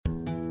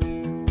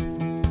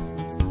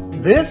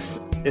This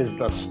is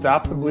the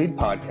Stop the Bleed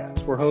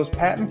podcast, where hosts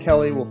Pat and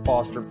Kelly will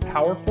foster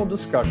powerful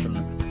discussion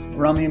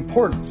around the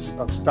importance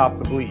of Stop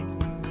the Bleed.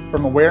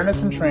 From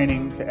awareness and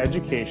training to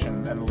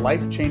education and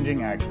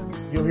life-changing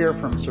actions, you'll hear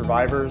from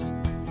survivors,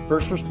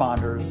 first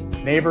responders,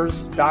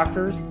 neighbors,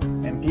 doctors,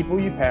 and people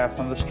you pass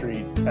on the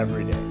street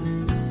every day.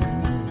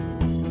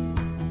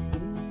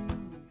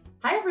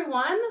 Hi,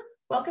 everyone.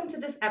 Welcome to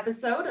this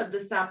episode of the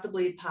Stop the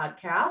Bleed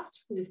podcast.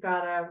 We've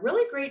got a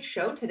really great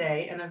show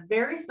today and a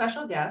very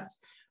special guest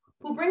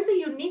who brings a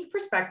unique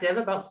perspective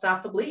about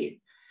Stop the Bleed.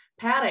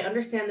 Pat, I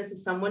understand this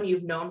is someone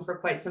you've known for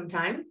quite some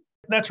time.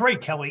 That's right,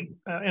 Kelly.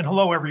 And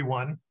hello,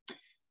 everyone.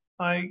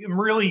 I am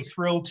really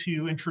thrilled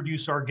to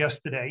introduce our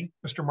guest today,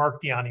 Mr.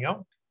 Mark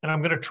Ionno, and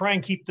I'm going to try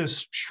and keep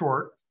this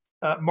short.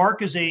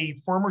 Mark is a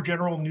former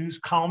general news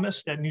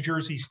columnist at New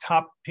Jersey's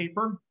top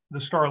paper,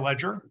 the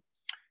Star-Ledger.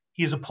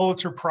 He is a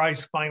Pulitzer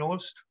Prize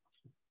finalist.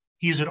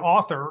 He is an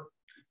author,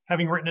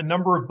 having written a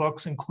number of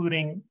books,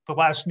 including The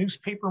Last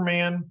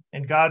Newspaperman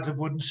and Gods of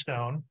Wood and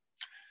Stone.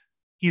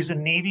 He is a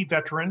Navy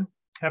veteran,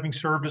 having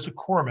served as a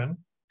corpsman.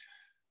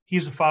 He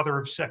is a father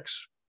of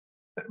 6.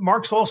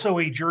 Mark's also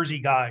a Jersey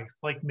guy,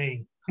 like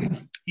me.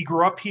 He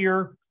grew up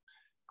here,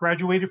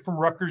 graduated from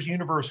Rutgers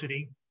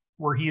University,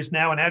 where he is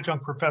now an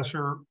adjunct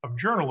professor of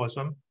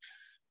journalism.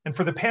 And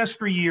for the past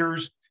 3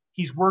 years,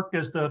 he's worked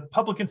as the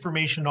public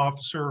information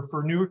officer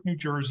for Newark, New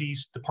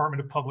Jersey's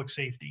Department of Public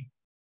Safety.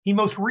 He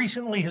most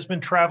recently has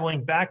been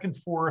traveling back and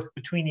forth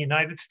between the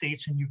United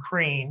States and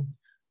Ukraine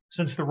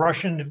since the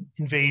Russian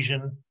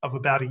invasion of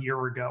about a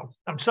year ago.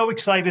 I'm so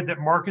excited that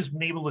Mark has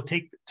been able to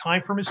take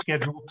time from his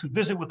schedule to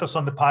visit with us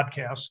on the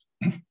podcast.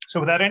 So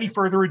without any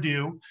further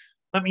ado,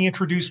 let me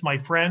introduce my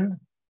friend,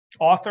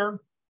 author,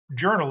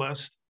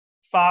 journalist,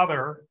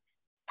 father,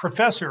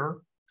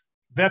 professor,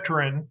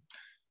 veteran,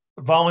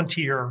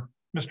 volunteer,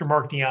 Mr.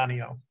 Mark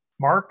Ionno.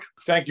 Mark?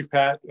 Thank you,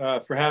 Pat,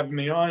 for having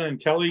me on. And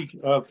Kelly,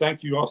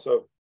 thank you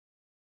also.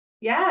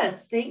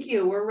 Yes, thank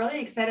you. We're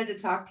really excited to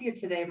talk to you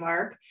today,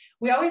 Mark.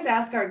 We always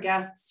ask our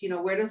guests,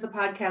 where does the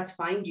podcast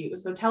find you?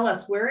 So tell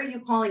us, where are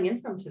you calling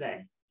in from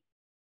today?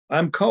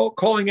 I'm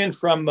calling in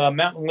from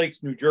Mountain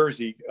Lakes, New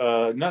Jersey,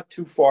 not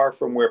too far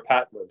from where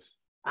Pat lives.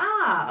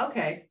 Ah,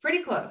 okay. Pretty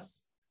close.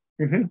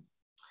 Mm-hmm.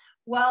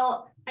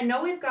 Well, I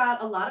know we've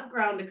got a lot of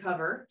ground to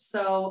cover,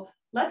 so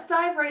let's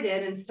dive right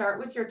in and start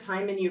with your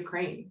time in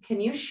Ukraine. Can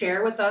you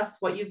share with us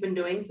what you've been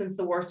doing since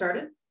the war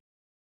started?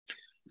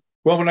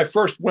 Well, when I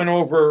first went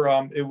over,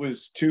 it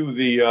was to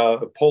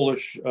the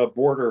Polish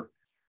border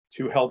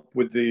to help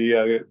with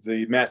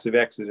the massive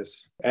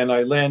exodus. And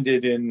I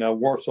landed in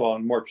Warsaw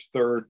on March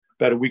 3rd,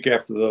 about a week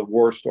after the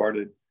war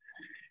started,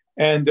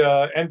 and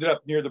ended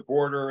up near the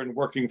border and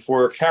working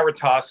for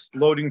Caritas,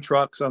 loading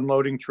trucks,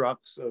 unloading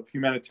trucks of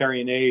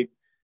humanitarian aid,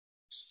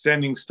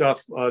 sending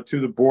stuff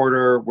to the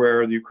border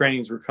where the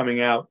Ukrainians were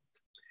coming out,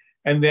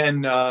 and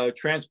then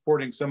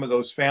transporting some of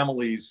those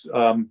families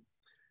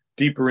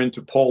deeper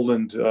into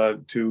Poland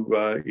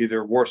to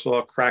either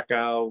Warsaw,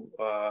 Krakow,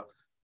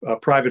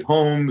 private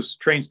homes,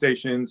 train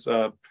stations.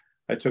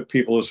 I took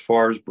people as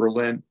far as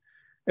Berlin.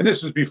 And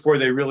this was before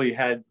they really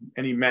had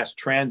any mass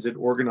transit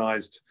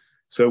organized.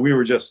 So we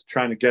were just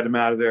trying to get them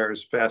out of there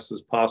as fast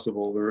as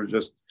possible. There were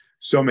just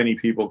so many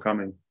people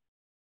coming.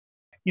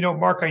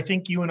 Mark, I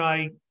think you and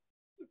I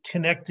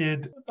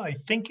connected,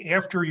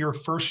 after your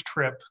first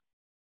trip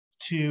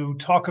to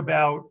talk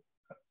about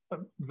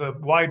the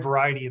wide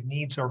variety of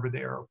needs over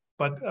there.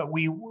 But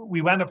we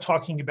wound up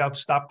talking about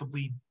Stop the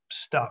Bleed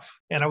stuff.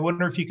 And I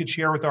wonder if you could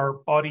share with our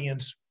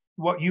audience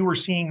what you were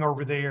seeing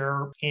over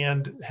there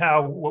and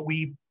how what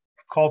we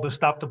call the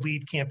Stop the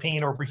Bleed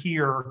campaign over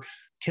here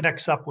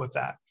connects up with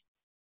that.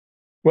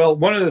 Well,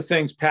 one of the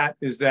things, Pat,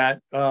 is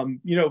that,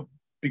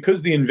 because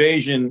of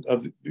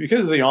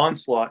the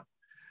onslaught,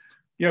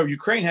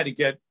 Ukraine had to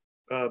get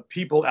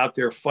people out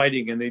there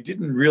fighting, and they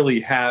didn't really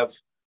have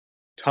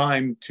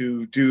time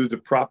to do the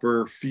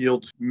proper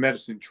field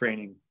medicine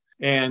training.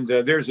 And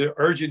there's an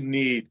urgent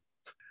need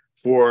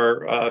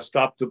for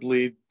Stop the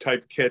Bleed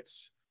type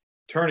kits,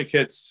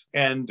 tourniquets,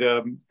 and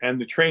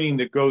the training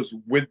that goes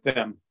with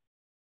them.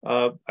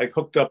 I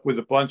hooked up with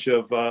a bunch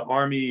of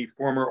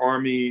former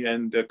Army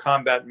and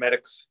combat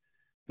medics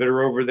that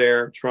are over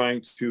there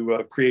trying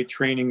to create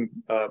training,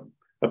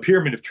 a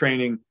pyramid of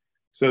training,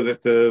 so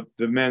that the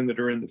men that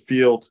are in the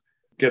field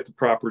get the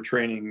proper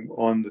training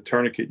on the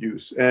tourniquet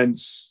use. And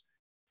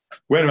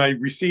when I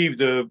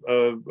received a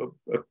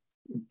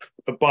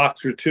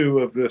box or two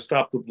of the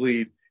Stop the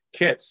Bleed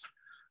kits,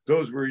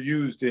 those were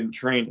used in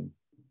training.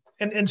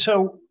 And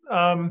so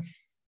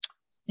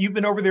you've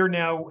been over there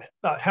now,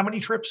 how many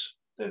trips,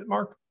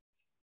 Mark?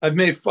 I've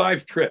made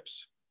 5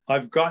 trips.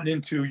 I've gotten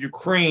into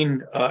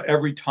Ukraine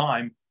every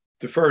time.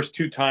 The first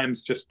 2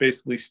 times just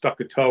basically stuck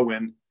a toe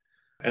in,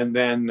 and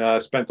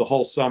then spent the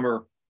whole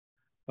summer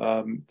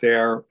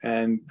there,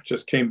 and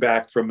just came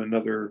back from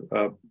another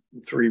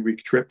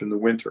 3-week trip in the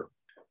winter.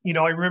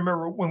 I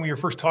remember when we were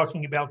first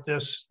talking about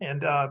this,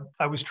 and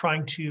I was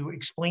trying to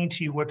explain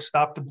to you what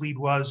Stop the Bleed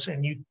was,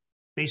 and you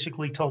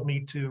basically told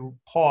me to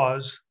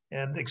pause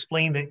and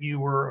explained that you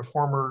were a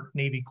former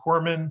Navy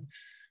corpsman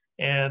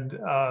and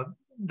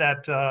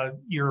that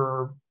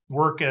your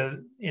work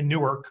in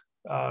Newark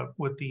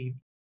with the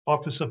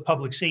Office of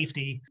Public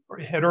Safety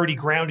had already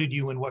grounded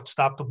you in what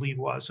Stop the Bleed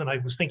was. And I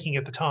was thinking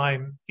at the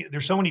time,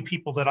 there's so many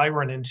people that I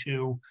run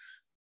into,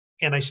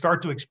 and I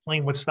start to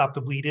explain what Stop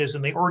the Bleed is,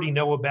 and they already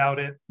know about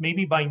it,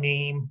 maybe by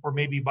name or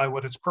maybe by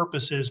what its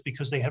purpose is,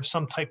 because they have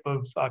some type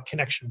of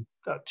connection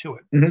to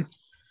it. Mm-hmm.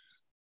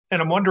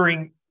 And I'm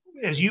wondering,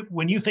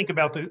 when you think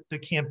about the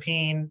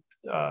campaign,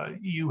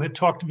 you had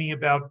talked to me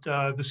about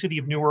the city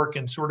of Newark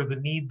and sort of the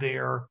need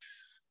there.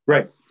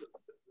 Right.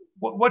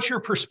 What's your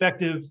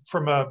perspective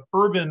from an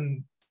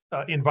urban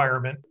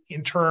environment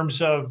in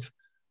terms of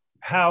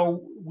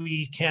how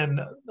we can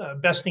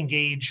best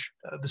engage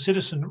the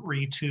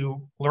citizenry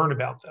to learn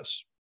about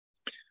this?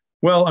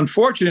 Well,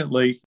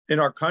 unfortunately,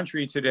 in our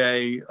country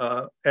today,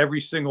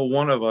 every single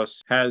one of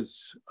us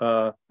has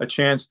a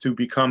chance to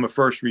become a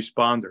first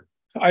responder.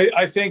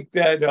 I think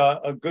that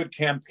a good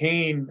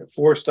campaign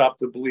for Stop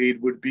the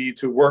Bleed would be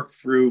to work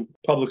through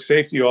public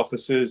safety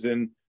offices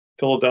in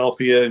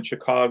Philadelphia and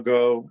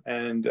Chicago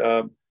and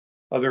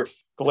other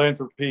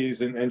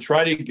philanthropies and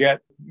try to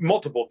get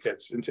multiple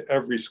kits into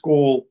every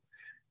school,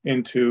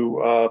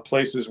 into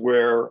places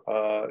where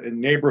in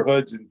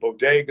neighborhoods and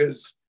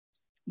bodegas,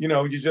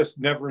 you just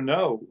never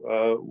know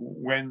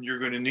when you're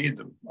going to need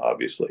them,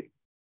 obviously.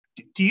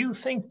 Do you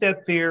think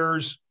that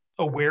there's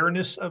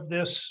awareness of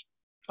this?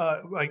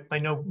 I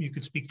know you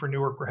could speak for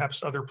Newark,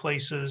 perhaps other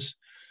places,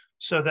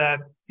 so that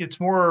it's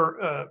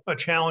more a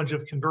challenge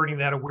of converting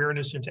that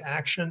awareness into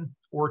action,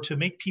 or to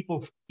make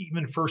people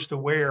even first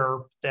aware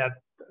that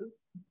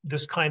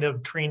this kind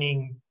of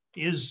training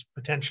is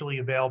potentially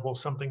available,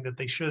 something that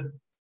they should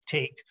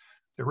take.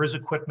 There is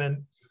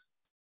equipment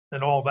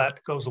and all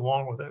that goes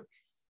along with it.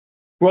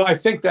 Well, I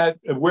think that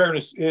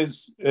awareness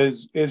is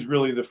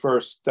really the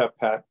first step,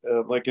 Pat,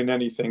 like in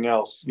anything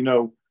else.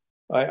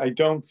 I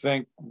don't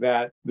think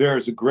that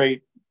there's a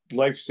great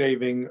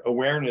life-saving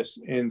awareness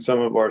in some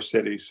of our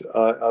cities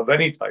of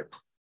any type.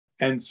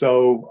 And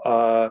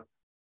so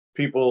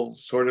people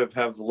sort of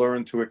have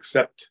learned to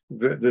accept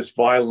this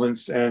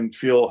violence and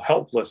feel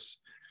helpless.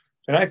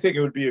 And I think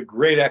it would be a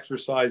great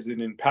exercise in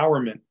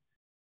empowerment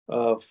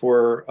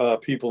for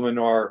people in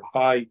our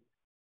high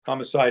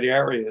homicide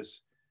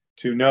areas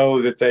to know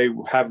that they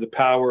have the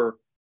power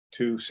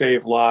to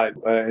save lives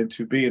and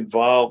to be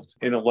involved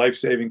in a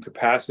life-saving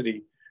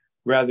capacity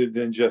rather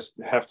than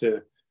just have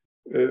to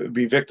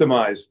be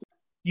victimized.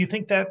 Do you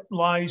think that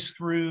lies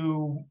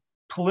through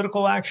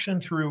political action,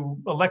 through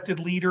elected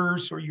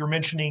leaders, or you're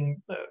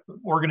mentioning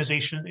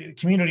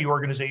community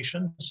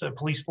organizations,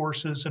 police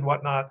forces and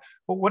whatnot?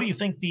 But what do you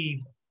think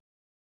the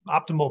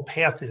optimal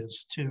path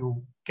is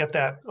to get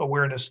that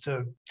awareness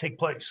to take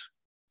place?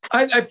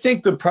 I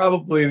think that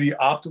probably the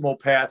optimal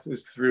path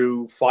is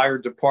through fire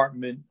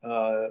department,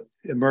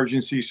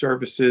 emergency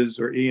services,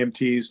 or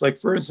EMTs. Like,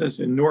 for instance,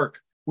 in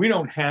Newark,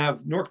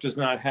 Newark does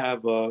not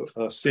have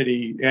a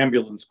city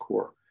ambulance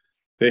corps.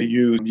 They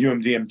use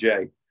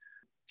UMDMJ.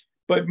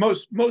 But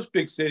most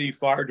big city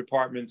fire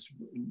departments,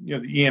 the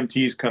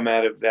EMTs come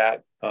out of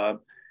that.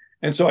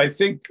 And so I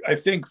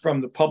think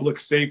from the public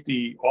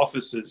safety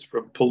offices,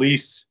 from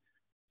police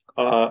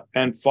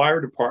and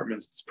fire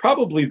departments, it's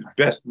probably the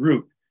best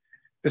route,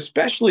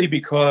 especially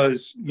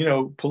because,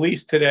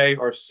 police today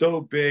are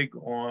so big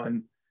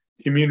on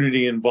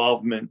community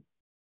involvement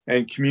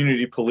and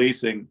community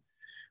policing.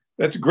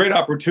 That's a great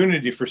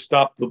opportunity for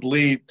Stop the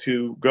Bleed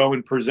to go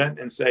and present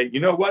and say, you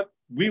know what,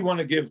 we want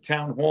to give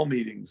town hall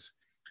meetings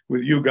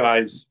with you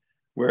guys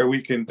where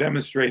we can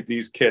demonstrate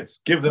these kits,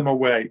 give them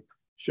away,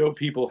 show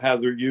people how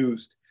they're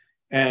used.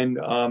 And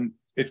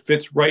it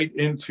fits right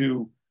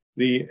into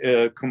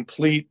the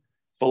complete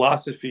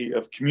philosophy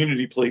of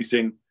community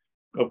policing,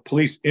 of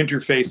police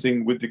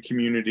interfacing with the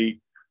community,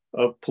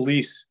 of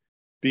police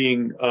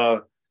being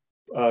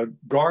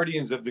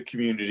guardians of the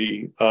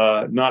community,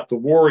 not the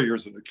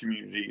warriors of the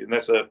community. And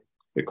that's a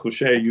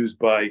cliche used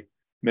by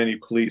many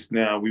police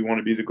now. We want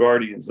to be the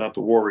guardians, not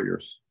the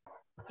warriors.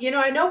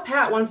 I know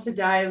Pat wants to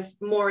dive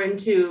more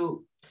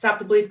into Stop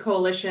the Bleed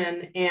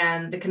Coalition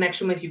and the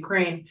connection with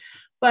Ukraine.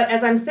 But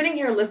as I'm sitting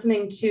here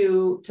listening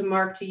to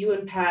Mark, to you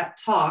and Pat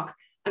talk,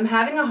 I'm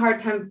having a hard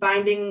time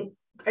finding,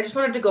 I just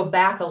wanted to go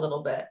back a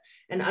little bit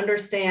and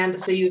understand.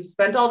 So you've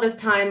spent all this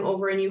time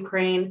over in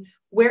Ukraine.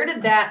 Where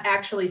did that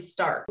actually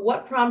start?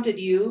 What prompted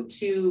you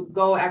to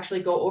go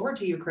over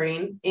to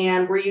Ukraine?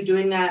 And were you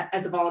doing that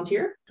as a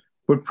volunteer?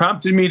 What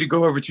prompted me to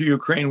go over to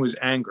Ukraine was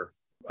anger.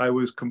 I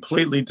was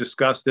completely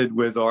disgusted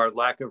with our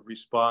lack of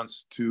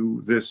response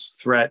to this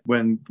threat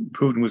when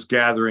Putin was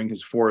gathering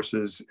his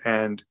forces.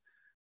 And,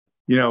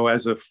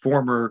 as a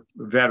former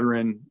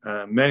veteran,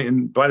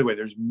 and by the way,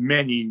 there's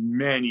many,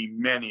 many,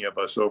 many of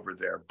us over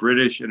there,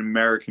 British and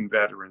American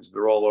veterans.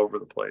 They're all over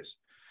the place.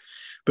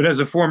 But as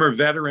a former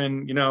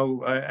veteran,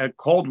 a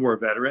Cold War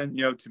veteran,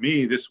 to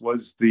me, this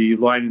was the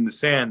line in the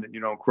sand that you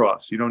don't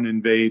cross. You don't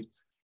invade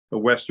a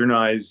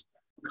westernized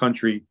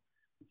country,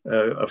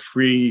 a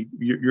free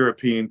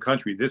European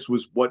country. This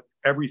was what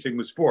everything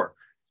was for.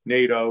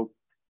 NATO,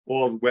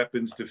 all the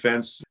weapons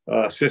defense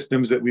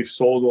systems that we've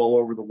sold all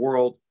over the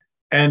world.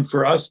 And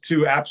for us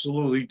to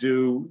absolutely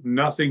do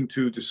nothing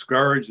to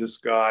discourage this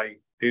guy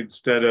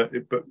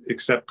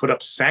except put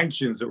up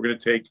sanctions that were going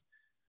to take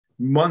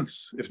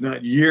months, if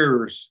not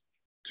years,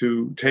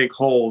 to take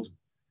hold.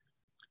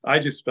 I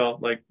just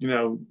felt like,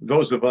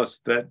 those of us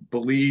that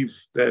believe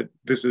that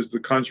this is the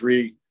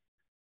country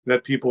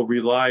that people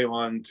rely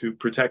on to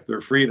protect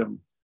their freedom,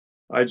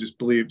 I just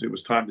believed it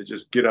was time to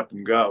just get up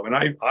and go. And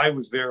I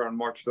was there on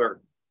March 3rd.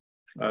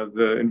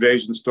 The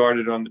invasion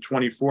started on the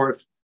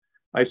 24th.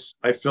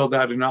 I filled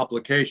out an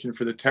application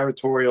for the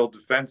Territorial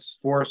Defense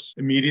Force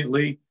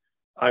immediately.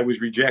 I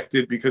was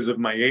rejected because of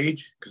my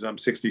age, because I'm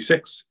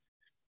 66.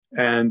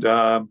 And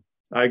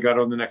I got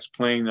on the next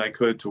plane I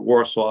could to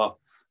Warsaw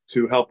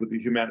to help with the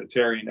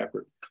humanitarian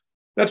effort.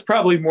 That's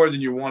probably more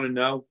than you want to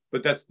know,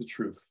 but that's the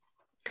truth.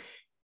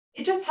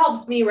 It just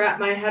helps me wrap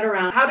my head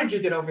around, how did you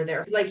get over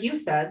there? Like you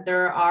said,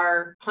 there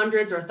are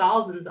hundreds or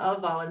thousands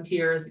of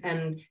volunteers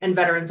and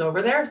veterans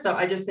over there. So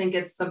I just think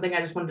it's something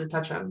I just wanted to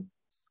touch on.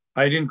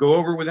 I didn't go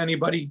over with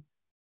anybody.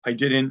 I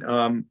didn't,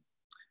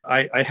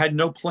 I had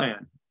no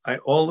plan.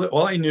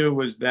 All I knew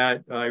was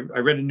that I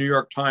read a New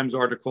York Times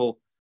article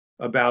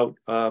about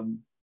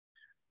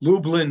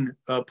Lublin,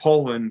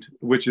 Poland,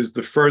 which is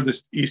the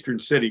furthest eastern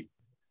city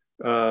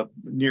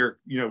near,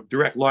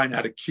 direct line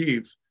out of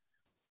Kyiv,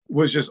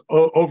 was just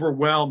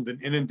overwhelmed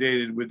and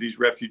inundated with these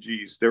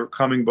refugees. They were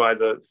coming by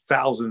the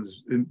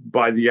thousands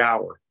by the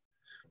hour.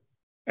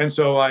 And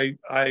so I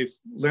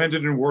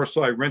landed in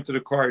Warsaw. I rented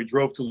a car. I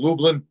drove to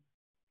Lublin.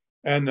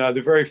 And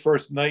the very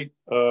first night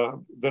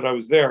that I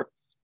was there,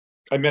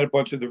 I met a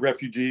bunch of the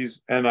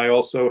refugees, and I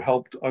also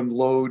helped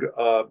unload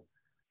a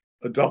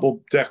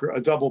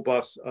double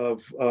bus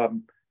of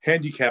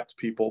handicapped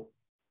people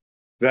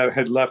that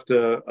had left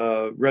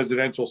a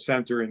residential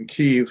center in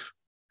Kyiv,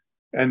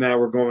 and now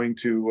we're going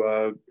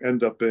to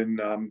end up in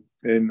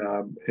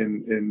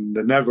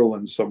the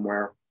Netherlands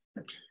somewhere.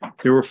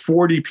 There were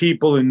 40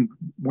 people in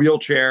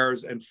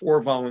wheelchairs and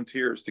 4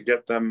 volunteers to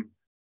get them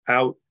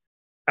out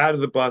of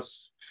the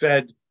bus,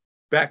 fed,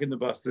 back in the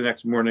bus the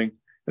next morning,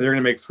 and they're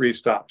going to make 3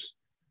 stops.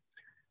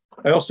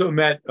 I also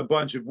met a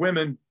bunch of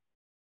women,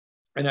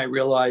 and I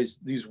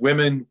realized these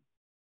women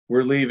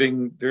were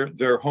leaving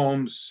their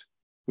homes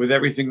with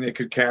everything they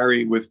could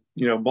carry, with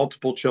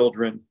multiple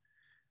children,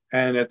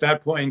 and at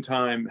that point in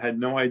time had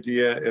no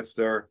idea if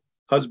their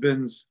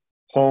husbands,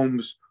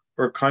 homes,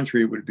 or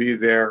country would be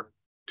there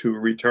to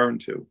return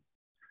to.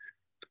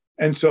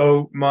 And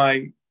so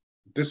my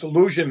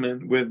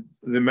disillusionment with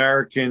the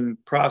American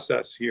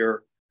process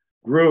here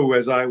grew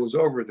as I was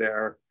over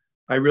there.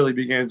 I really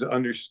began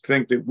to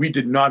think that we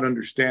did not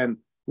understand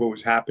what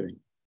was happening.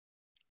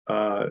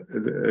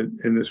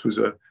 And this was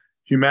a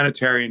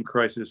humanitarian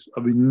crisis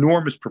of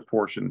enormous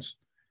proportions.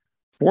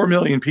 4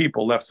 million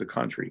people left the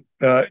country.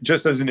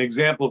 Just as an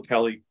example,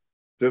 Kelly,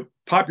 the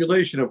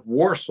population of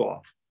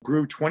Warsaw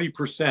grew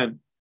 20%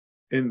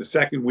 in the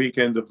second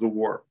weekend of the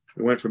war.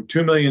 It went from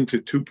 2 million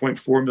to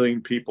 2.4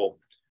 million people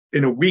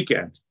in a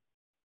weekend.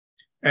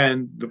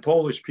 And the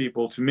Polish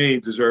people, to me,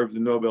 deserve the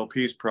Nobel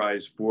Peace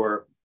Prize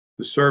for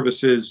the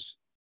services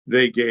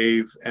they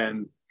gave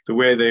and the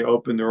way they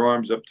opened their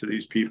arms up to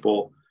these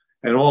people,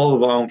 and all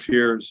the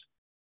volunteers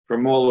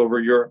from all over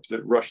Europe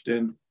that rushed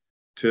in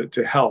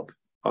to help.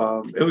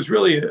 It was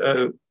really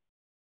an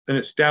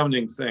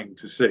astounding thing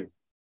to see.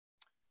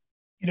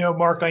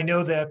 Mark, I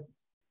know that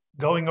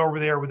going over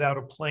there without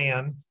a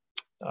plan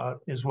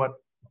is what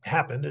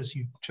happened, as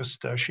you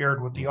just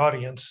shared with the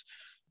audience.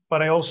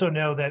 But I also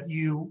know that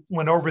you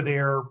went over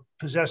there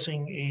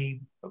possessing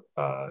a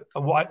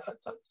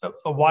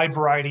wide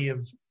variety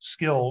of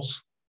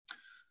skills,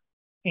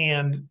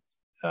 and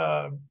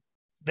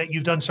that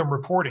you've done some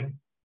reporting.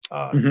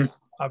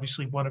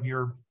 Obviously, one of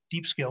your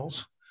deep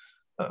skills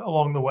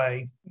along the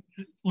way.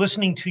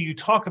 Listening to you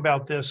talk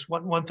about this,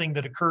 one thing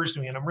that occurs to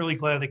me, and I'm really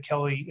glad that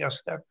Kelly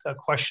asked that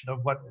question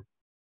of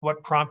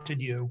what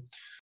prompted you.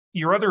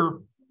 Your other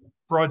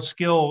broad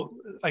skill,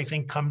 I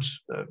think,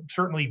 comes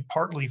certainly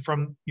partly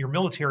from your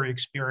military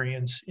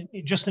experience,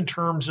 just in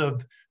terms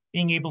of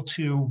being able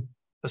to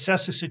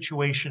assess a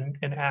situation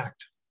and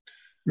act.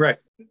 Right.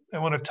 I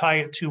want to tie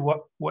it to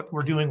what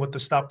we're doing with the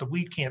Stop the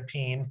Bleed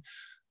campaign.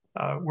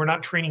 We're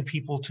not training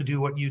people to do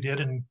what you did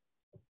and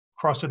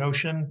cross an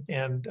ocean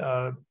and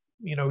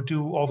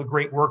do all the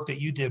great work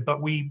that you did,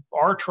 but we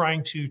are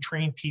trying to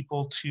train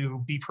people to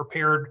be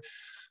prepared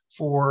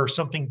for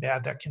something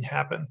bad that can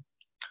happen.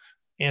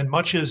 And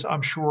much as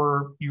I'm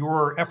sure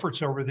your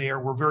efforts over there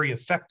were very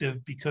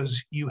effective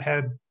because you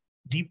had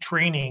deep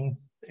training,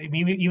 I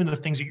mean, even the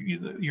things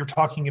that you're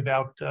talking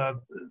about,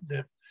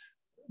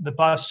 the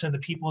bus and the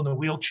people in the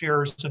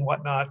wheelchairs and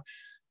whatnot,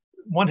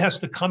 one has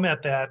to come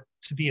at that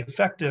to be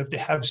effective, to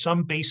have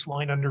some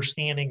baseline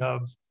understanding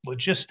of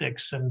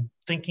logistics and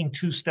thinking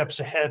 2 steps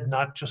ahead,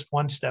 not just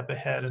 1 step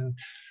ahead. And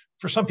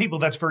for some people,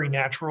 that's very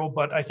natural.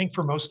 But I think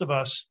for most of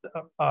us,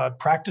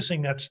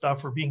 practicing that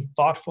stuff or being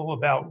thoughtful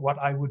about what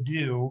I would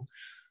do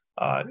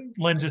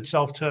lends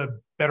itself to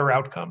better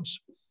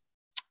outcomes.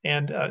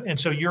 And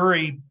so you're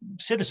a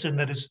citizen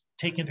that has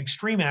taken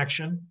extreme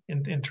action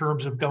in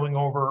terms of going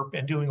over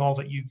and doing all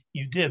that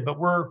you did. But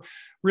we're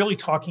really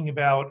talking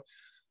about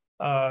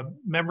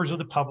members of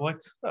the public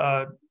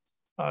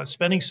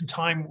spending some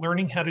time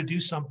learning how to do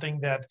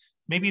something that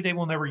maybe they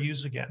will never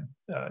use again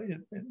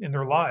in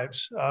their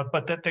lives,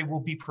 but that they will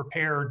be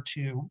prepared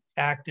to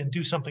act and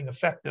do something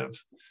effective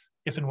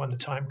if and when the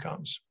time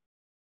comes.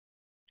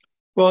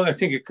 Well, I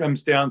think it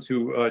comes down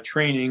to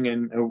training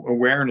and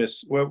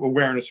awareness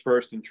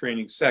first and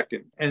training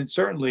second. And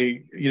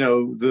certainly,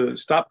 the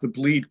Stop the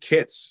Bleed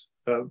kits,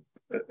 and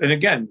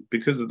again,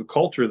 because of the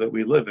culture that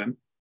we live in,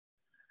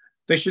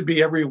 they should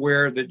be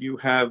everywhere that you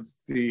have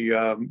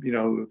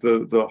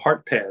the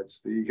heart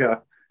pads,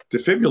 the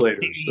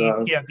defibrillators.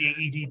 The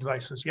AED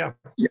devices, yeah.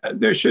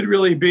 There should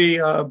really be,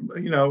 a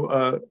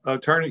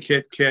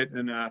tourniquet kit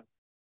and a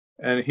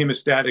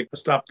hemostatic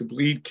Stop the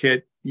Bleed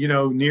kit,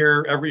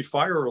 near every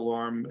fire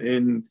alarm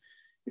in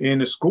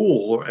a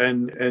school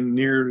and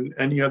near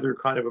any other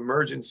kind of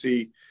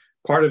emergency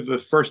part of the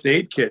first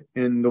aid kit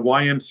in the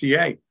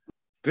YMCA.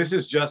 This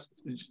is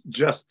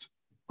just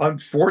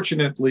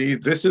unfortunately,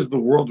 this is the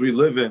world we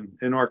live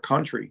in our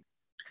country.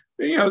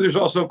 There's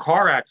also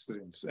car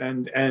accidents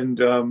and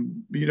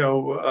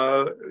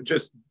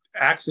just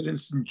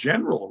accidents in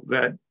general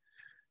that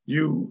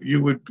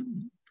you would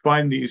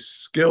find these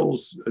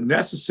skills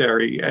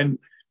necessary. And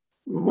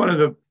one of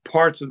the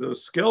parts of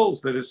those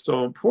skills that is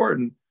so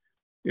important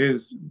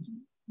is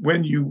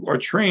when you are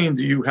trained,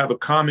 you have a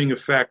calming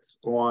effect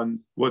on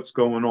what's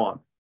going on.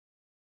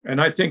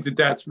 And I think that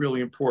that's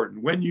really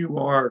important. When you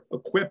are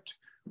equipped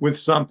with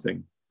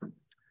something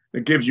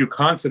that gives you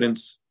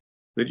confidence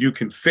that you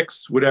can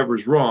fix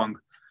whatever's wrong,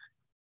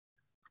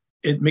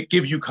 it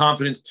gives you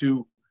confidence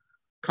to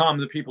calm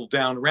the people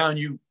down around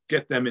you,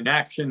 get them in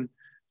action,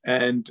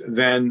 and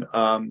then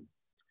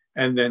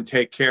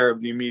take care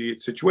of the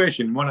immediate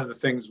situation. One of the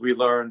things we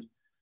learned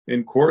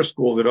in Corps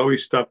school that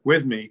always stuck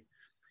with me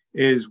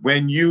is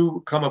when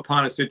you come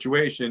upon a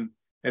situation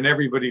and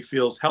everybody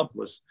feels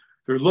helpless,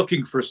 they're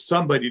looking for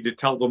somebody to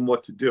tell them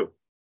what to do.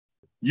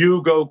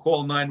 You go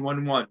call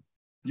 911.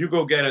 You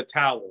go get a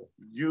towel.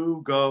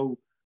 You go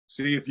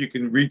see if you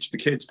can reach the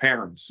kid's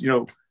parents.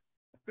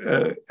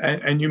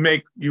 And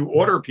you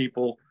order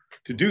people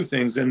to do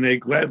things, and they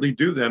gladly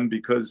do them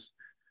because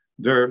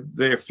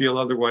they feel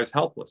otherwise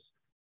helpless.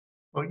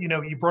 Well,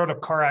 you brought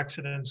up car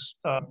accidents,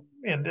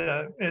 and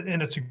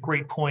it's a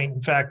great point.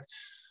 In fact,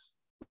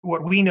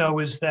 what we know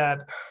is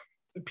that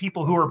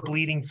people who are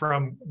bleeding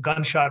from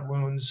gunshot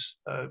wounds,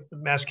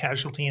 mass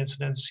casualty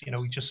incidents,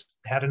 we just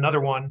had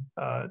another one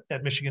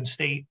at Michigan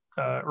State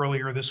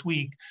earlier this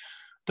week.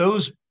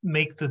 Those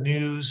make the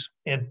news,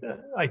 and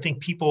I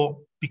think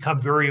people become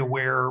very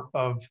aware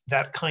of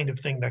that kind of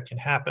thing that can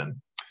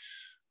happen.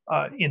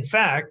 In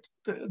fact,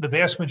 the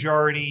vast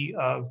majority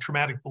of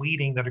traumatic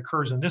bleeding that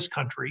occurs in this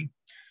country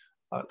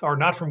are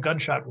not from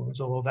gunshot wounds,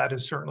 although that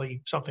is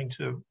certainly something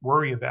to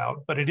worry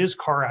about, but it is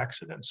car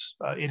accidents.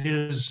 It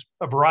is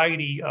a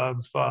variety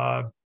of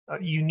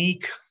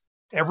unique,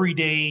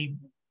 everyday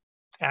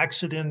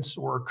accidents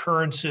or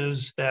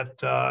occurrences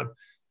that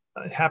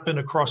happen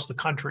across the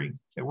country.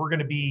 And we're going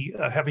to be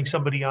having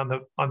somebody on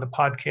the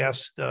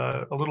podcast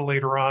a little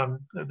later on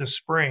this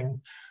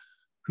spring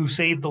who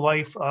saved the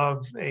life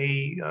of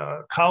a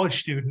college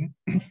student,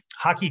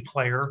 hockey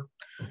player,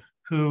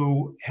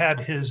 who had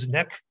his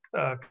neck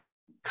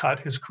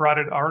cut, his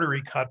carotid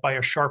artery cut by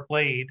a sharp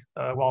blade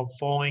while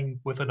falling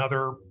with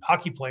another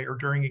hockey player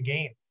during a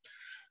game.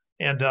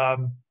 And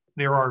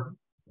there are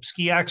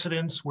ski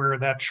accidents where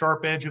that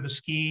sharp edge of a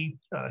ski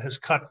has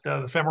cut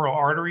the femoral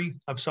artery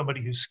of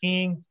somebody who's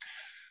skiing,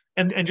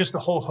 and just a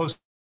whole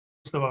host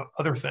of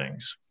other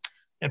things.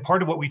 And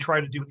part of what we try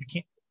to do with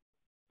the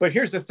But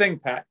here's the thing,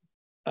 Pat,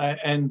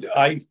 and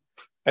I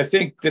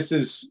think this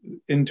is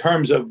in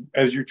terms of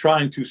as you're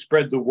trying to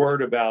spread the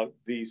word about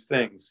these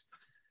things,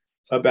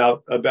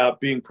 about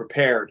being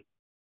prepared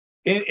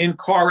in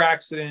car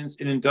accidents,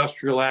 in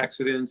industrial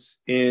accidents,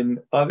 in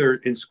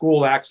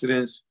school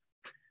accidents.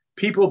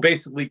 People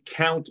basically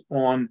count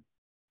on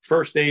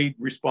first aid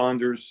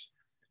responders,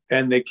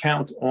 and they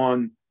count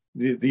on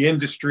the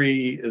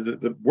industry,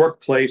 the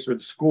workplace, or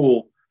the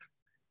school.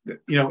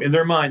 In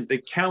their minds, they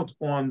count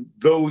on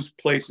those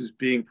places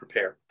being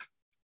prepared,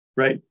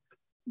 right?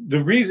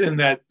 The reason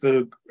that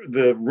the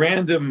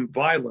random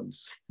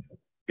violence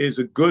is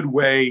a good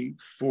way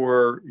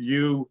for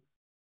you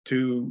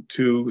to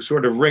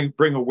sort of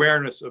bring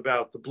awareness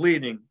about the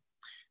bleeding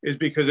is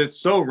because it's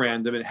so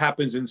random. It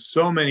happens in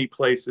so many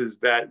places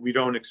that we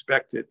don't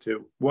expect it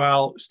to.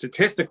 While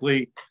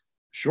statistically,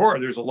 sure,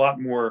 there's a lot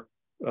more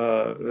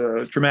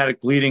traumatic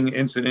bleeding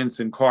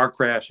incidents in car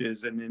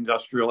crashes and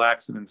industrial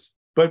accidents,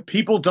 but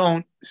people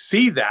don't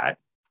see that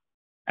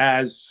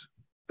as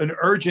an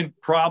urgent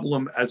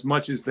problem as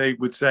much as they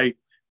would say,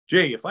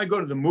 gee, if I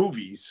go to the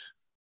movies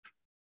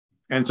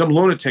and some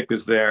lunatic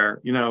is there,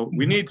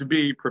 we need to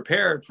be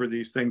prepared for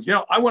these things.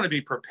 I want to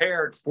be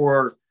prepared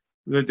for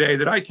the day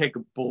that I take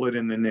a bullet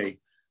in the knee.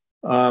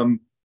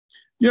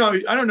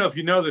 I don't know if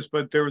you know this,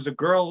 but there was a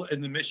girl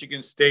in the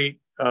Michigan State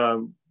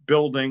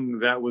building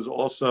that was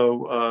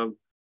also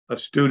a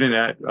student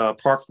at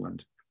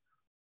Parkland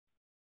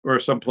or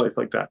someplace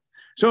like that.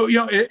 So,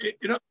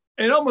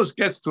 it almost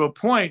gets to a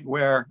point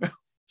where,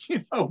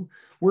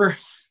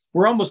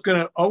 we're almost going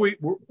to always,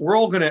 we're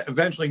all going to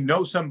eventually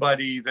know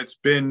somebody that's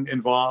been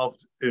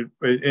involved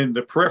in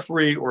the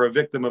periphery or a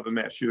victim of a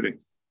mass shooting.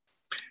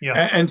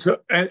 Yeah. And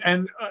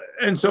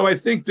so I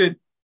think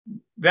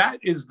that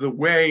is the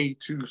way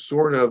to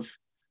sort of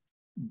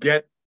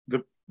get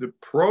the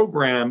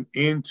program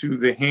into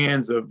the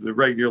hands of the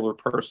regular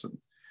person,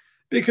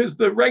 because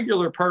the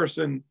regular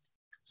person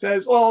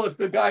says, well, if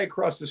the guy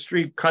across the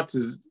street cuts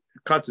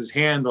his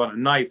hand on a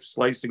knife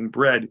slicing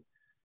bread,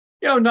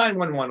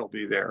 911 will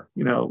be there.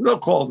 They'll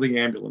call the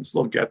ambulance.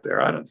 They'll get there.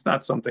 It's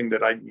not something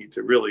that I need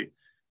to really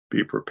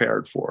be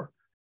prepared for.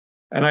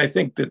 And I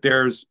think that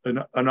there's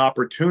an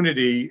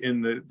opportunity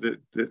in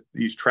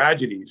these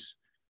tragedies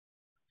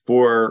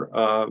for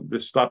the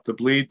Stop the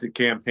Bleed the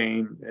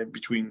campaign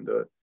between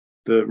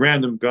the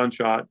random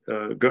gunshot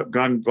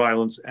gun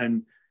violence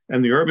and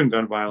the urban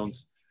gun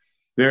violence.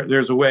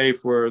 There's a way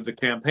for the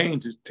campaign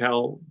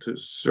to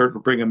sort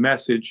of bring a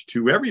message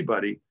to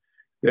everybody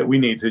that we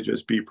need to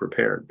just be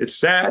prepared. It's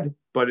sad,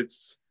 but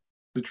it's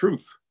the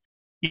truth.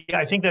 Yeah,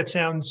 I think that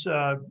sounds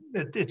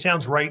it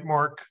sounds right,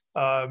 Mark.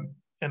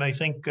 And I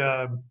think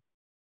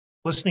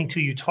listening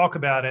to you talk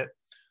about it,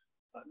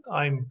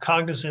 I'm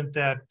cognizant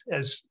that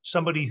as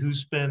somebody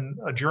who's been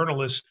a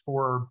journalist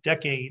for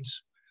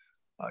decades,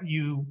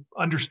 you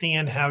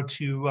understand how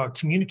to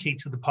communicate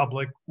to the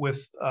public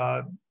with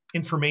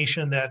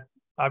information that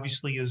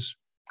obviously is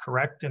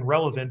correct and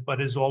relevant,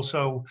 but is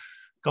also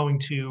going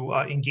to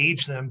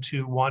engage them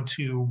to want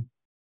to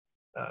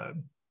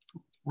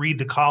read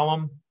the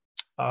column,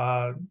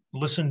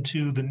 listen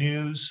to the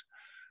news,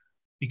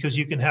 because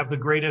you can have the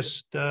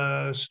greatest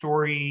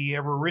story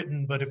ever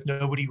written, but if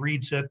nobody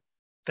reads it,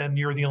 then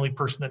you're the only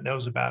person that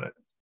knows about it.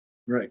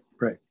 Right.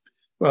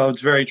 Well,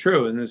 it's very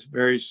true. And it's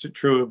very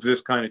true of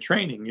this kind of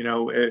training.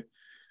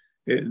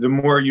 The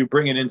more you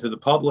bring it into the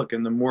public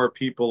and the more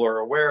people are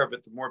aware of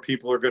it, the more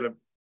people are going to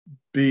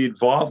be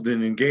involved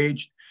and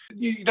engaged.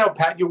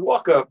 Pat, you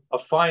walk a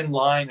fine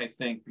line, I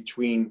think,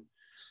 between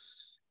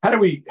how do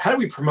we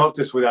promote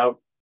this without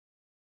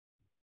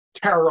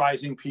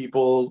terrorizing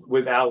people,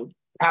 without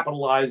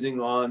capitalizing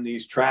on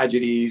these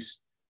tragedies,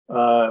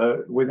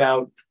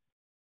 without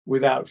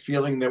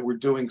feeling that we're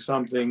doing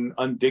something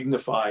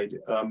undignified.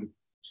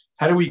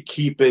 How do we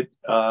keep it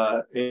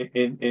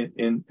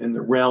in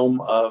the realm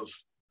of,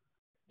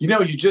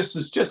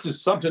 it's just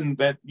as something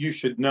that you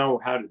should know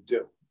how to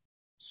do.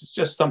 It's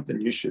just something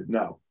you should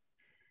know.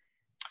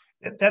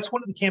 That's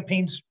one of the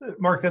campaign's,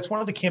 Mark, that's one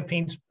of the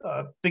campaign's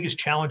biggest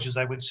challenges,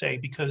 I would say,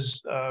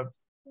 because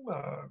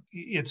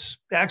it's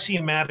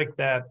axiomatic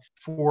that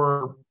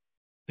for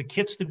the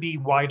kits to be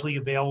widely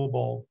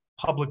available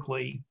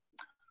publicly,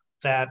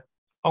 that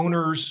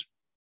owners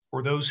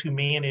or those who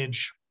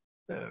manage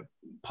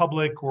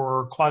public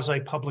or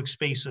quasi-public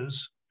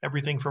spaces,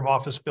 everything from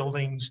office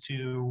buildings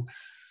to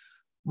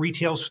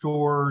retail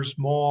stores,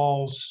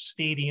 malls,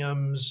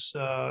 stadiums,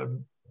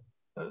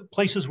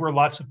 places where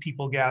lots of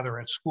people gather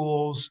at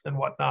schools and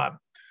whatnot,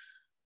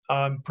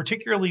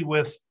 particularly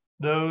with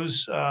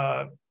those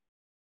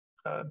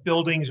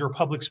buildings or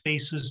public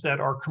spaces that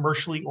are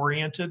commercially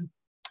oriented.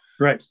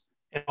 Right.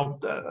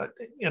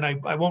 And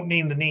I won't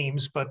name the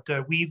names, but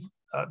we've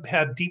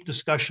had deep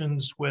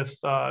discussions with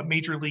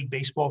Major League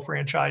Baseball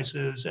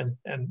franchises and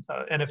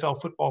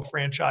NFL football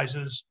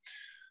franchises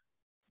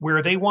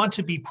where they want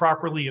to be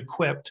properly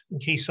equipped in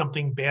case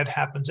something bad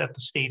happens at the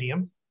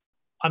stadium.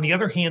 On the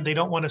other hand, they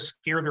don't want to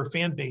scare their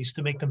fan base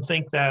to make them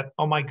think that,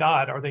 oh my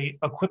God, are they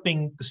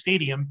equipping the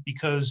stadium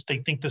because they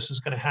think this is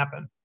going to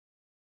happen?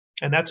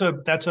 And that's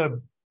a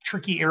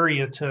tricky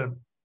area to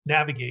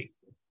navigate.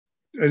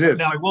 It is.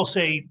 Now, I will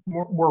say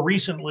more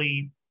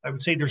recently, I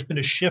would say there's been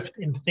a shift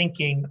in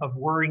thinking of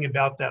worrying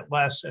about that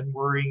less and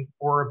worrying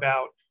more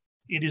about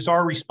it is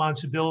our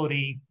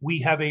responsibility. We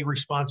have a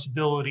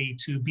responsibility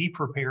to be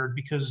prepared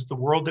because the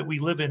world that we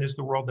live in is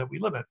the world that we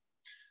live in.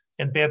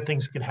 And bad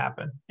things can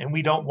happen. And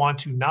we don't want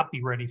to not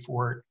be ready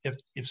for it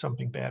if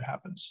something bad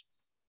happens.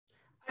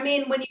 I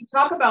mean, when you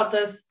talk about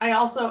this,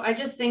 I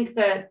just think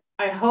that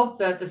I hope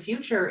that the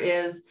future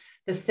is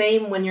the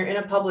same when you're in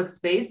a public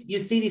space. You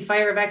see the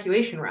fire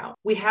evacuation route.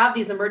 We have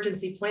these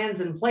emergency plans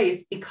in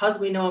place because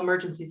we know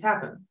emergencies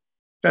happen.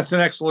 That's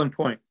an excellent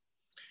point.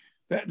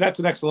 That's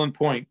an excellent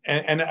point.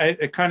 And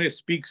it kind of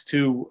speaks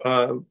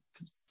to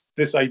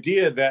this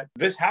idea that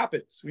this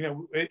happens.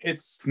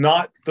 It's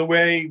not the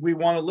way we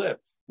want to live.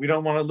 We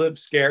don't want to live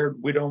scared.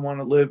 We don't want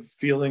to live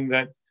feeling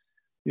that,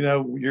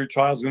 your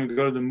child's going to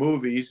go to the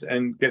movies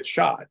and get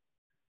shot.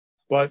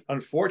 But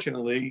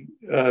unfortunately,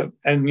 even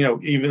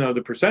though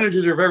the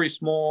percentages are very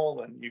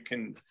small and you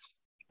can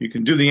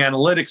do the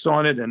analytics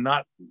on it and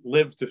not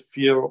live to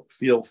feel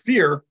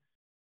fear,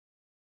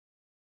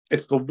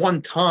 it's the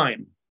one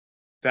time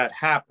that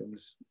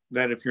happens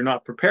that if you're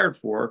not prepared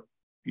for,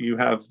 you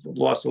have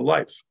loss of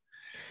life.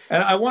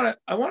 And I want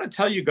to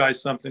tell you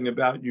guys something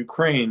about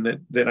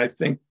Ukraine that I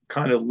think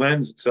kind of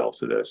lends itself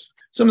to this.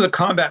 Some of the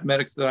combat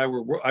medics that I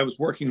was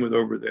working with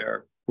over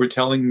there were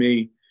telling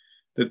me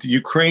that the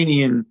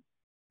Ukrainian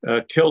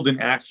killed in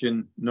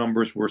action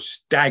numbers were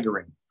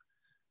staggering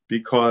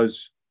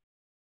because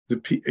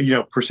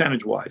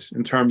percentage wise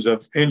in terms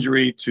of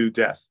injury to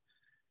death,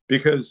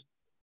 because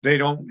they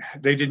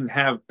didn't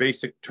have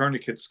basic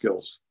tourniquet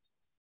skills.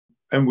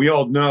 And we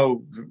all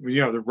know,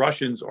 the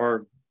Russians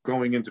are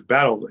going into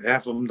battle.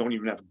 Half of them don't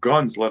even have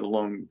guns, let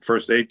alone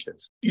first aid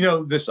kits.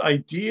 This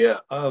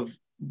idea of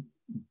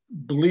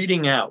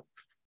bleeding out,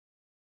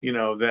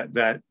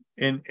 that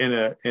in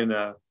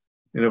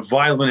a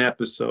violent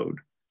episode,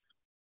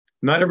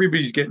 not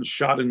everybody's getting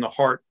shot in the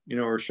heart,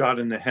 or shot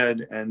in the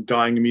head and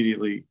dying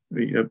immediately.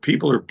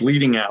 People are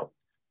bleeding out,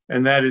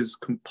 and that is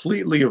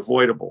completely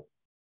avoidable.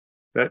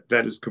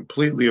 That is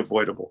completely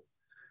avoidable.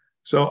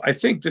 So I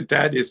think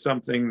that is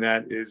something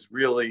that is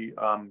really,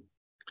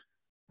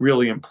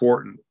 really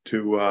important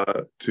to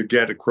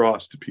get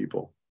across to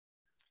people.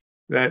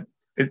 That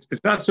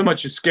it's not so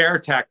much a scare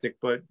tactic,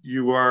 but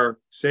you are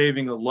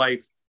saving a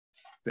life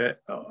that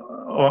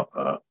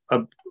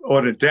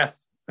or a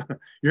death.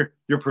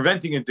 You're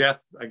preventing a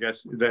death, I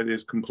guess, that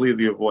is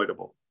completely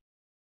avoidable.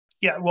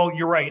 Yeah, well,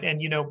 you're right.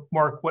 And,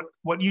 Mark,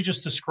 what you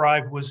just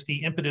described was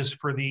the impetus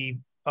for the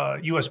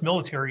U.S.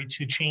 military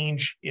to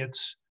change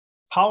its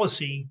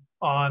policy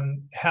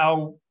on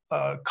how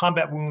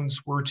combat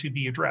wounds were to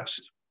be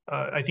addressed.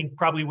 I think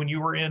probably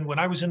when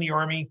I was in the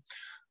Army,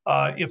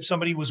 if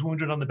somebody was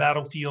wounded on the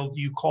battlefield,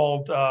 you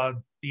called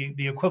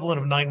the equivalent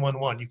of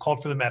 911. You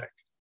called for the medic,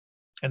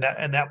 and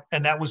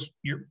that was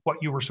what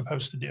you were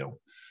supposed to do.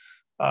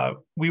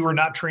 We were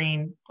not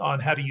trained on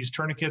how to use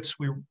tourniquets.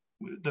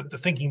 The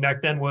thinking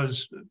back then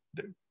was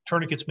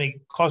tourniquets may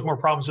cause more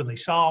problems than they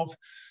solve.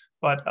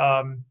 But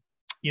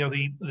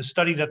the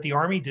study that the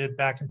Army did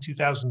back in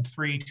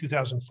 2003,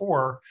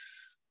 2004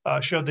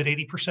 showed that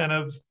 80%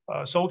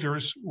 of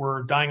soldiers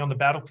were dying on the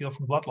battlefield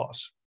from blood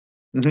loss.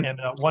 Mm-hmm. And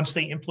once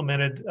they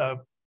implemented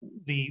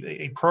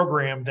a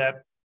program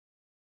that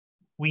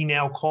we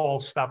now call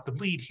Stop the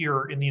Bleed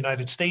here in the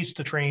United States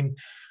to train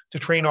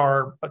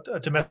our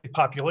domestic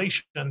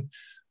population,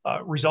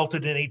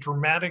 resulted in a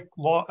dramatic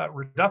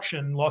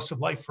loss of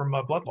life from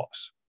blood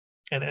loss.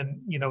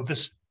 And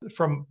this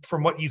from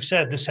what you've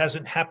said, this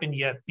hasn't happened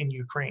yet in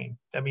Ukraine.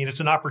 I mean, it's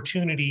an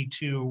opportunity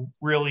to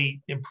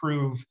really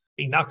improve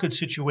a not good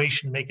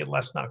situation, make it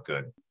less not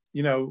good.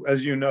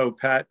 As you know,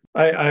 Pat,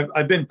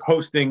 I've been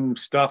posting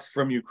stuff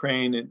from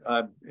Ukraine, and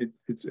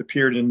it's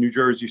appeared in New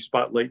Jersey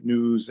Spotlight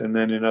News, and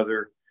then in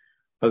other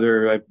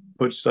I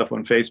put stuff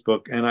on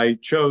Facebook, and I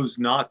chose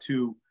not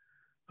to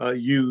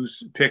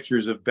use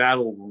pictures of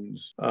battle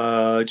wounds,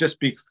 just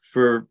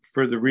for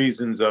the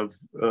reasons of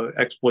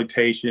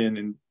exploitation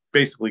and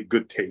basically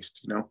good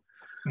taste.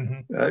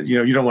 Mm-hmm.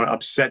 You don't want to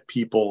upset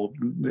people;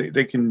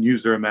 they can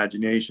use their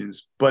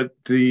imaginations. But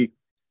the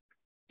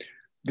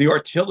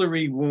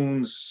artillery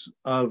wounds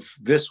of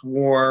this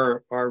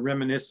war are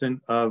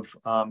reminiscent of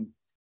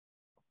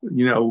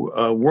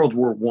World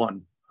War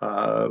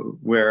I,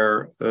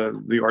 where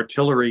the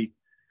artillery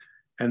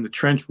and the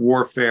trench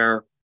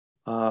warfare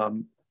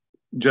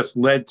just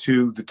led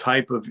to the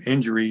type of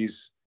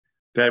injuries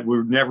that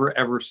were never,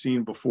 ever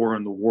seen before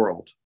in the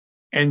world.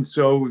 And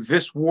so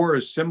this war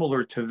is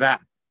similar to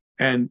that.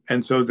 And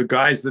so the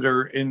guys that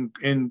are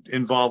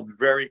involved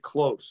very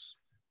close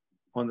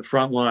on the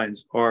front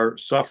lines are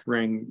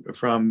suffering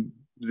from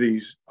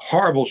these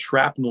horrible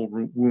shrapnel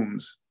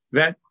wounds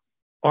that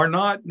are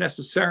not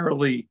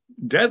necessarily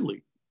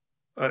deadly,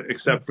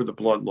 except for the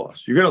blood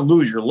loss. You're going to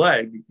lose your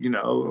leg,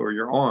 or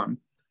your arm.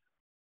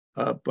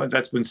 But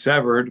that's been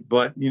severed.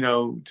 But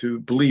to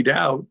bleed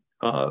out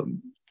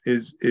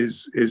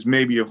is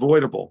maybe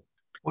avoidable.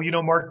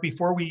 Well, Mark,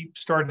 before we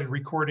started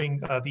recording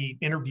the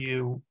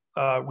interview,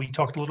 we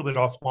talked a little bit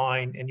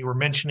offline, and you were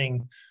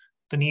mentioning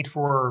the need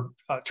for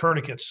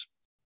tourniquets.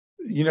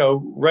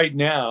 Right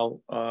now,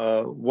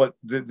 what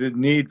the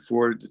need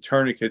for the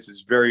tourniquets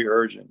is very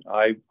urgent.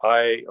 I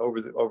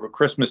over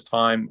Christmas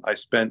time, I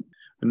spent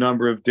a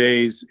number of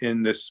days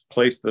in this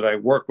place that I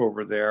work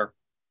over there,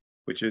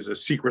 which is a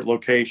secret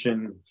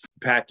location,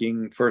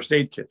 packing first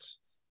aid kits.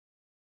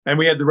 And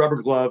we had the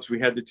rubber gloves, we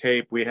had the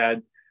tape, we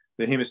had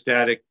the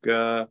hemostatic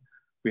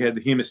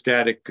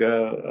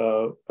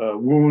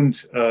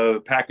wound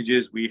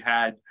packages, we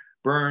had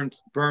burn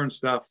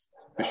stuff.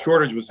 The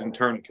shortage was in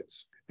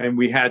tourniquets, and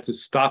we had to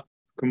stop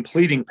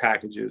completing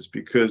packages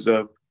because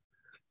of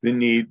the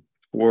need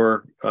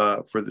for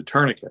the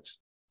tourniquets.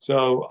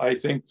 So I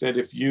think that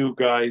if you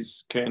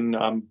guys can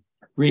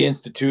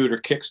reinstitute or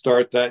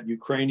kickstart that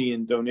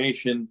Ukrainian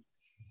donation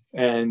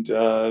and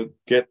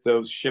get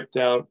those shipped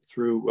out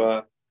through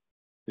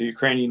the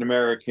Ukrainian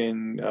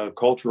American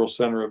Cultural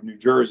Center of New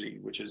Jersey,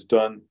 which has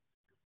done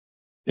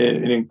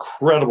an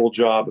incredible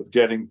job of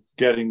getting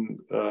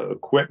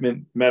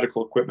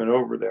medical equipment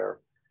over there.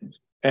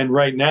 And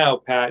right now,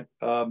 Pat,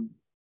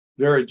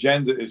 their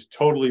agenda is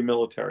totally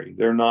military.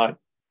 They're not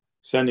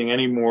sending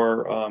any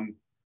more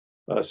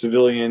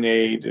civilian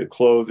aid,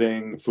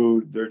 clothing,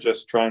 food. They're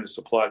just trying to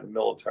supply the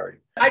military.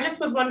 I just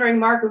was wondering,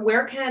 Mark,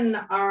 where can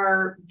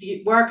our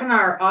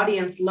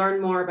audience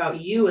learn more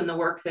about you and the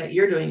work that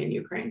you're doing in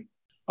Ukraine?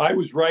 I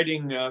was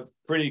writing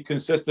pretty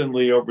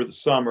consistently over the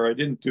summer. I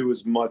didn't do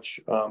as much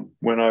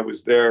when I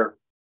was there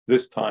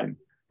this time.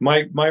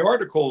 My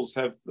articles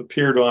have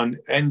appeared on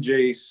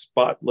NJ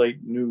Spotlight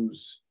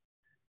News.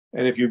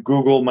 And if you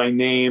Google my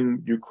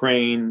name,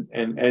 Ukraine,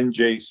 and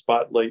NJ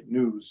Spotlight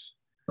News,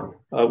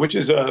 which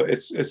is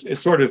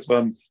it's sort of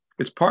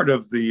it's part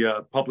of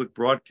the public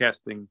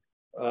broadcasting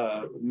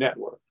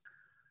network.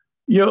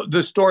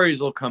 The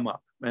stories will come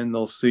up, and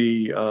they'll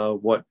see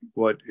what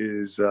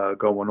is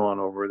going on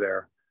over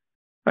there.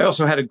 I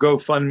also had a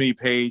GoFundMe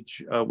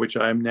page, which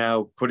I'm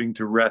now putting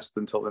to rest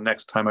until the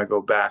next time I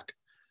go back.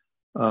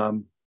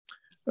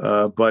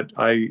 But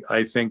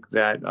I think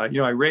that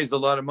I raised a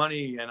lot of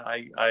money, and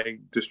I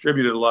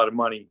distributed a lot of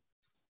money.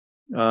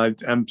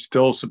 I'm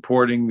still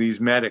supporting these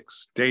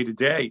medics day to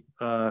day,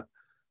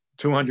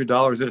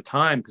 $200 at a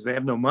time, because they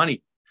have no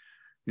money.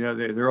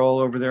 They're all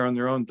over there on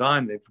their own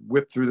dime. They've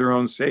whipped through their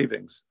own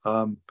savings.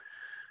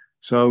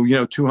 So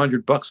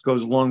 $200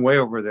 goes a long way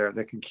over there.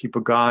 That can keep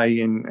a guy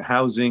in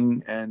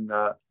housing and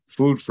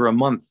food for a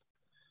month.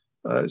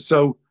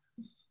 So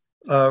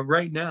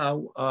right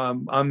now,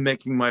 I'm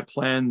making my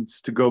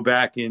plans to go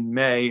back in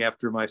May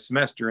after my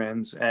semester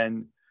ends.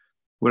 And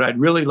what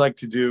I'd really like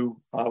to do,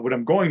 what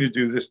I'm going to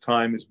do this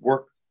time, is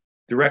work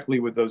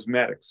directly with those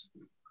medics.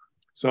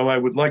 So I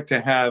would like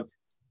to have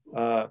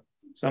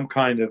some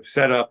kind of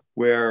setup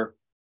where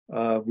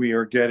we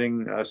are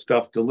getting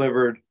stuff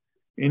delivered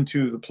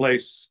into the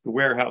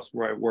warehouse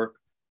where I work,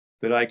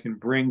 that I can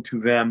bring to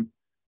them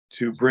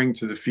to bring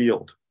to the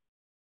field.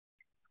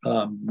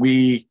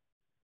 We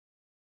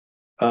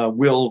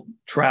will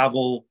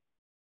travel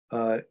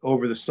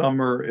over the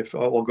summer, if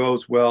all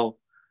goes well,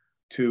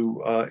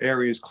 to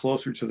areas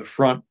closer to the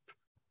front,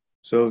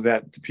 so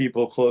that the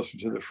people closer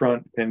to the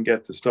front can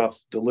get the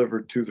stuff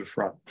delivered to the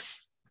front.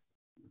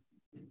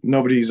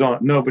 Nobody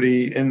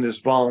in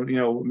this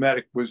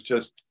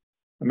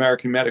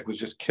American medic was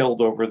just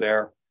killed over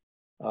there.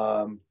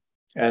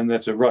 And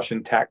that's a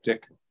Russian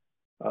tactic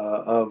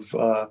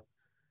of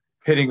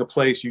hitting a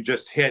place you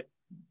just hit,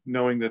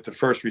 knowing that the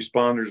first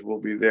responders will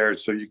be there,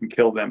 so you can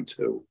kill them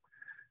too.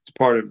 It's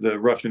part of the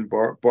Russian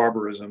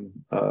barbarism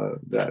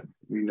that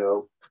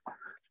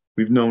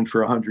we've known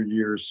for 100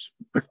 years,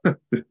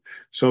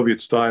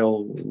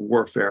 Soviet-style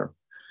warfare.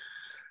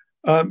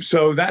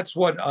 So that's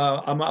what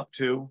I'm up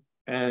to.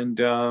 And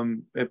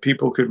if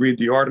people could read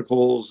the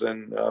articles,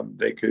 and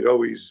they could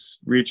always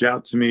reach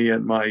out to me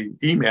at my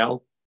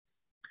email,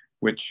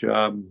 which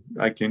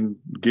I can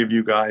give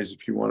you guys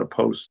if you want to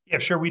post. Yeah,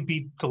 sure. We'd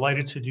be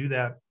delighted to do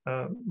that,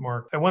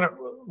 Mark. I want to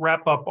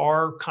wrap up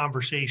our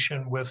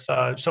conversation with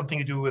something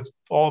to do with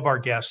all of our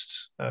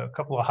guests, a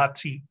couple of hot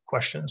seat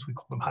questions. We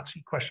call them hot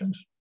seat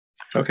questions.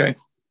 Okay.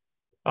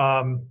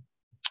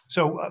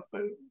 So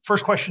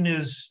first question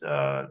is,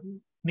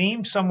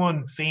 name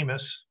someone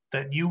famous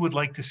that you would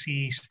like to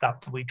see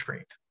stop the bleed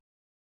trained.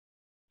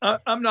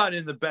 I'm not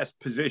in the best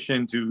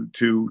position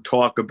to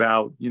talk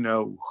about,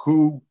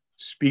 who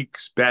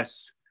speaks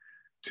best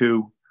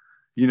to,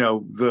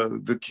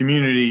 the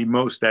community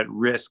most at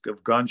risk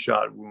of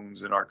gunshot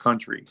wounds in our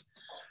country.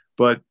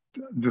 But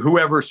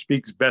whoever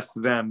speaks best to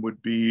them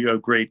would be a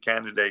great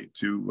candidate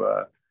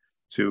to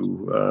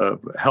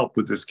help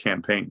with this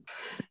campaign.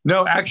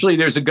 No, actually,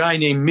 there's a guy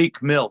named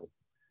Meek Mill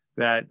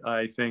that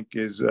I think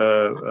is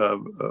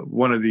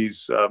one of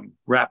these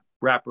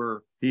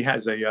rapper. He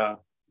has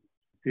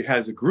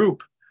a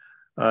group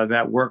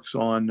that works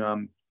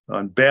on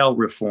bail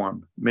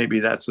reform. Maybe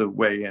that's a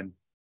way in.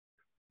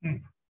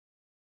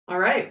 All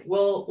right,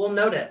 we'll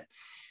note it.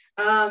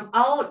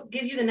 I'll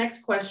give you the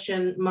next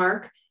question,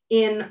 Mark.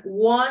 In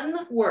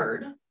one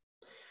word,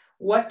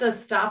 what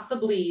does stop the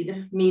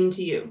bleed mean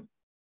to you?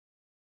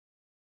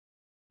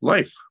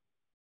 Life.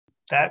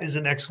 That is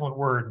an excellent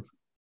word.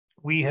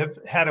 We have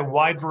had a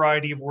wide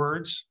variety of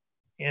words,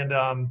 and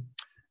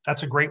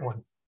that's a great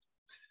one.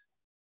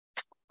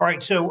 All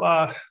right, so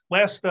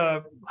last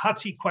hot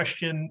seat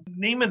question.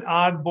 Name an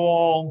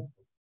oddball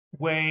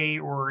way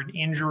or an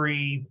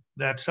injury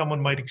that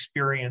someone might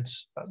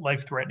experience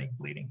life-threatening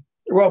bleeding.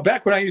 Well,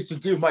 back when I used to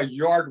do my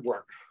yard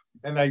work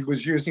and I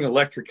was using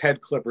electric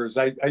head clippers,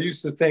 I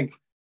used to think,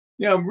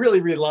 I'm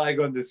really relying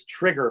on this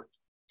trigger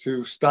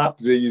to stop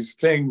these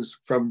things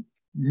from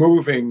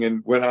moving,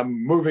 and when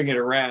I'm moving it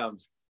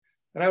around.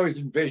 And I always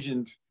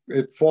envisioned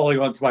it falling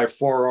onto my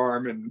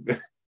forearm and,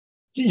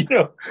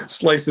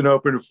 slicing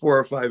open 4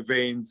 or 5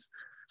 veins.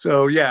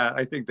 So, yeah,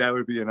 I think that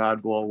would be an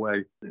oddball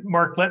way.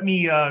 Mark, let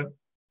me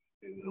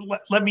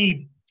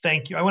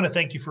thank you. I want to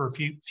thank you for a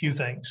few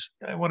things.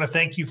 I want to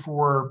thank you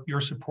for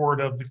your support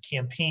of the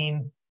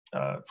campaign,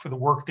 for the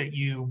work that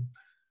you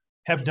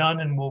have done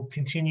and will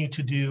continue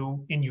to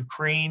do in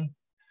Ukraine,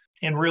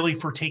 and really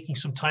for taking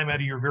some time out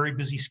of your very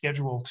busy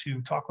schedule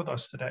to talk with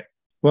us today.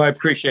 Well, I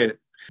appreciate it.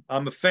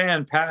 I'm a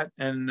fan, Pat,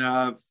 and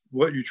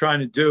what you're trying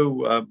to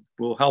do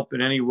will help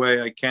in any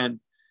way I can.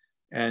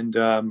 And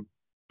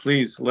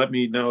please let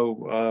me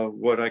know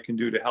what I can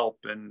do to help,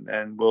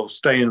 and we'll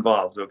stay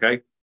involved,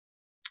 okay?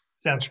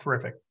 Sounds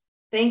terrific.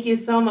 Thank you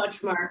so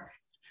much, Mark.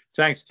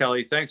 Thanks,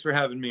 Kelly. Thanks for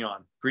having me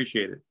on.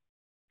 Appreciate it.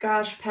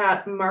 Gosh,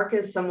 Pat, Mark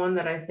is someone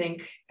that I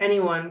think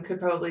anyone could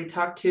probably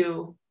talk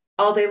to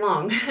all day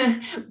long.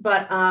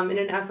 But in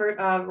an effort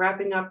of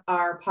wrapping up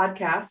our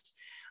podcast,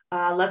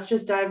 let's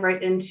just dive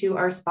right into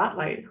our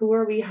spotlight. Who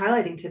are we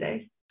highlighting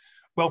today?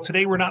 Well,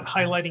 today we're not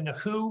highlighting a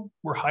who,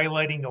 we're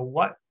highlighting a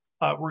what.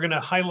 We're going to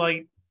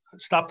highlight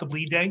Stop the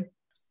Bleed Day.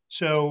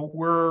 So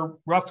we're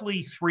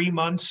roughly 3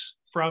 months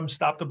from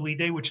Stop the Bleed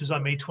Day, which is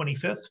on May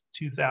 25th,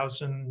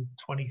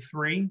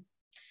 2023.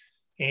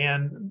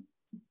 And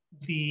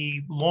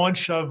the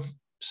launch of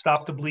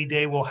Stop the Bleed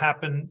Day will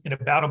happen in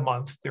about a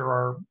month. There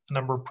are a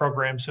number of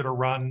programs that are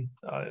run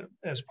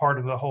as part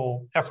of the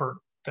whole effort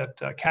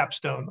that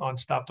capstone on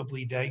Stop the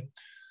Bleed Day.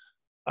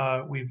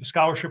 We have a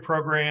scholarship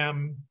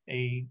program,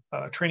 a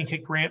training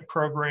kit grant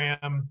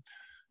program.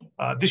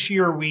 This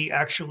year, we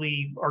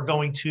actually are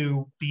going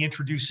to be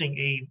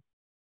introducing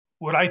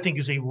what I think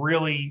is a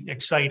really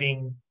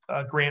exciting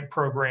grant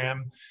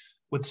program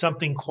with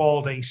something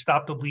called a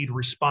Stop the Bleed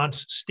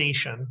response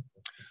station.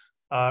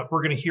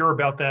 We're going to hear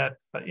about that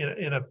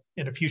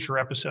in a future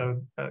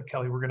episode,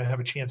 Kelly. We're going to have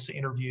a chance to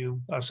interview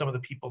some of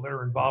the people that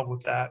are involved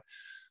with that.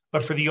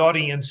 But for the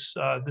audience,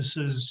 this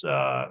is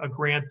a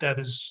grant that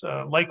is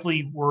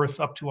likely worth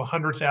up to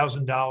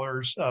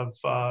 $100,000 of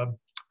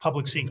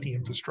public safety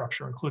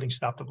infrastructure, including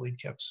Stop the Bleed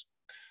kits.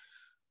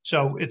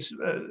 So it's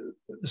the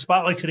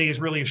spotlight today is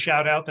really a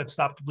shout out that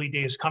Stop the Bleed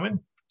Day is coming.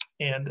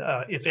 And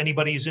if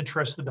anybody is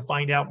interested to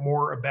find out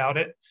more about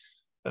it,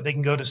 they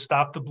can go to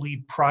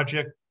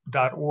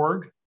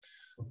stopthebleedproject.org.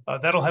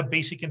 That'll have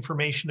basic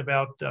information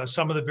about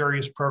some of the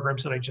various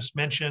programs that I just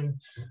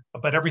mentioned,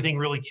 but everything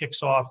really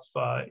kicks off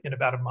in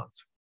about a month.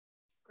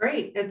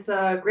 Great. It's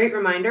a great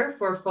reminder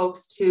for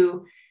folks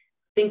to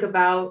think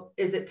about,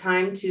 is it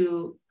time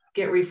to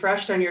get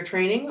refreshed on your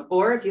training?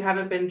 Or if you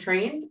haven't been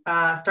trained,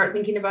 start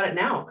thinking about it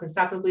now, because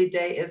Stop the Bleed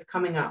Day is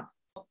coming up.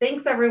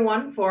 Thanks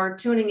everyone for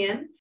tuning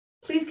in.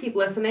 Please keep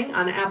listening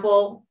on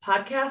Apple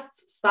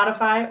Podcasts,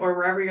 Spotify, or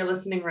wherever you're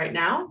listening right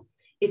now.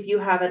 If you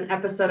have an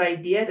episode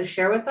idea to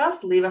share with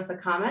us, leave us a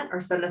comment or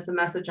send us a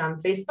message on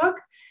Facebook.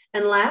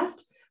 And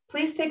last,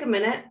 please take a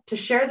minute to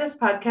share this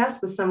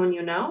podcast with someone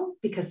you know,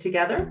 because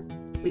together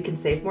we can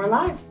save more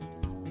lives.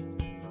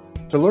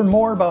 To learn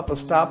more about the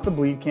Stop the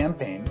Bleed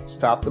campaign,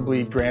 Stop the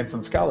Bleed grants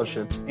and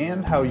scholarships,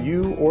 and how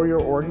you or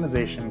your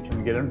organization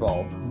can get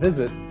involved,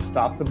 visit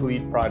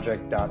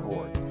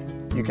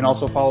stopthebleedproject.org. You can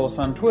also follow us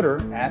on Twitter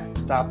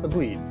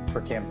 @StopTheBleed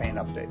for campaign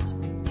updates.